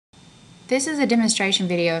This is a demonstration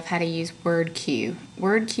video of how to use WordQ.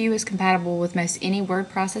 WordQ is compatible with most any word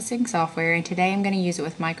processing software, and today I'm going to use it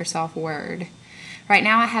with Microsoft Word. Right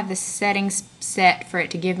now I have the settings set for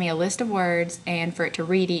it to give me a list of words and for it to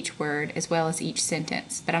read each word as well as each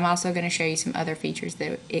sentence, but I'm also going to show you some other features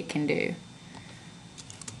that it can do.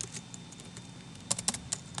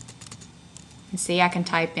 And see, I can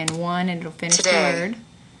type in one and it'll finish the word.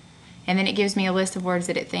 And then it gives me a list of words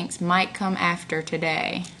that it thinks might come after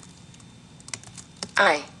today.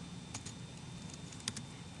 I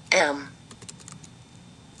am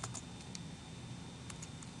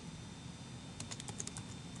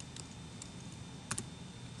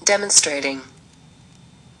demonstrating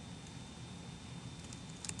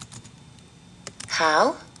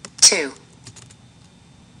how to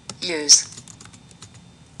use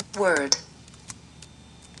WordQ.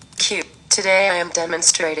 Today I am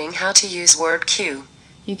demonstrating how to use WordQ.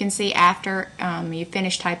 You can see after you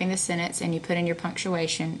finish typing the sentence and you put in your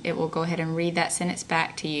punctuation, it will go ahead and read that sentence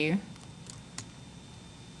back to you.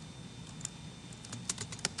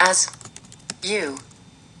 As you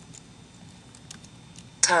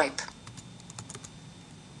type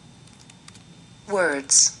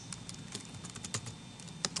words,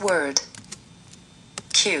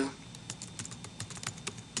 WordQ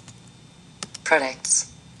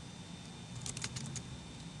predicts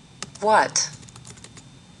what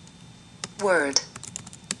word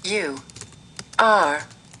you are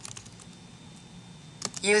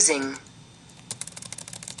using.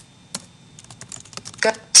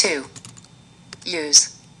 Got to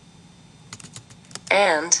use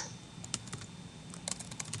and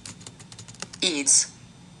eats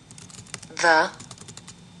the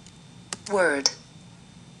word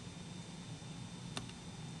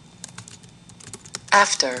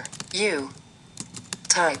after you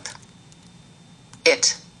type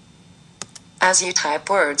it. As you type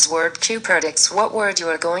words, WordQ predicts what word you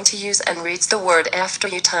are going to use and reads the word after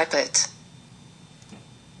you type it.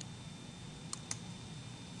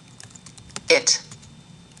 It.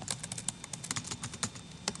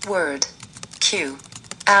 WordQ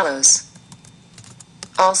allows.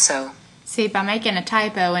 Also. See, by making a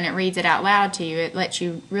typo and it reads it out loud to you, it lets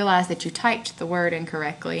you realize that you typed the word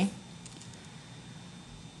incorrectly.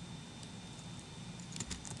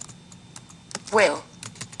 Will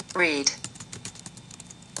read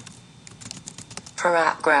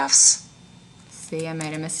paragraphs. See, I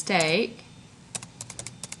made a mistake.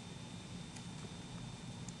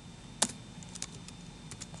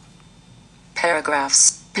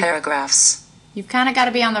 Paragraphs. You've kind of got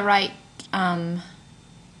to be on the right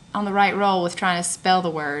roll with trying to spell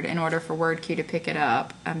the word in order for WordQ to pick it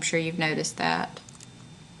up. I'm sure you've noticed that.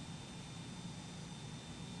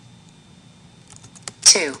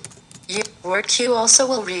 2. WordQ also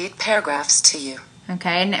will read paragraphs to you.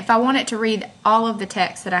 Okay, and if I want it to read all of the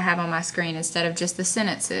text that I have on my screen instead of just the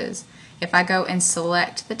sentences, if I go and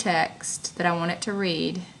select the text that I want it to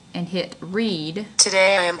read and hit read.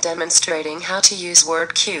 Today I am demonstrating how to use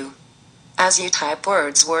WordQ. As you type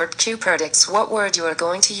words, WordQ predicts what word you are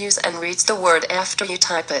going to use and reads the word after you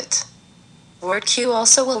type it. WordQ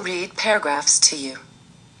also will read paragraphs to you.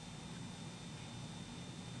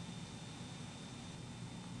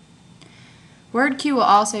 WordQ will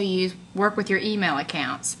also work with your email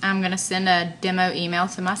accounts. I'm going to send a demo email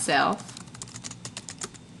to myself.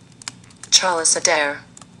 Charles Adair,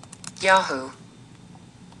 Yahoo.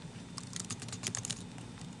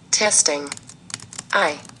 Testing.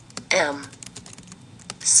 I am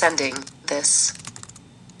sending this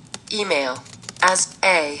email as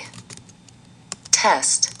a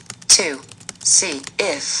test to see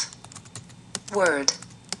if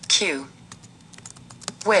WordQ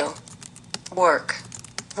will work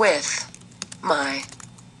with my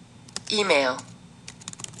email.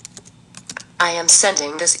 I am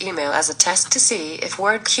sending this email as a test to see if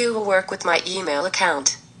WordQ will work with my email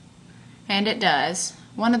account. And it does.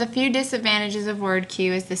 One of the few disadvantages of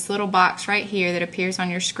WordQ is this little box right here that appears on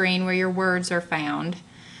your screen where your words are found.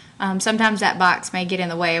 Sometimes that box may get in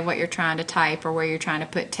the way of what you're trying to type or where you're trying to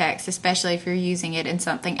put text, especially if you're using it in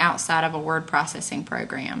something outside of a word processing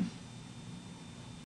program.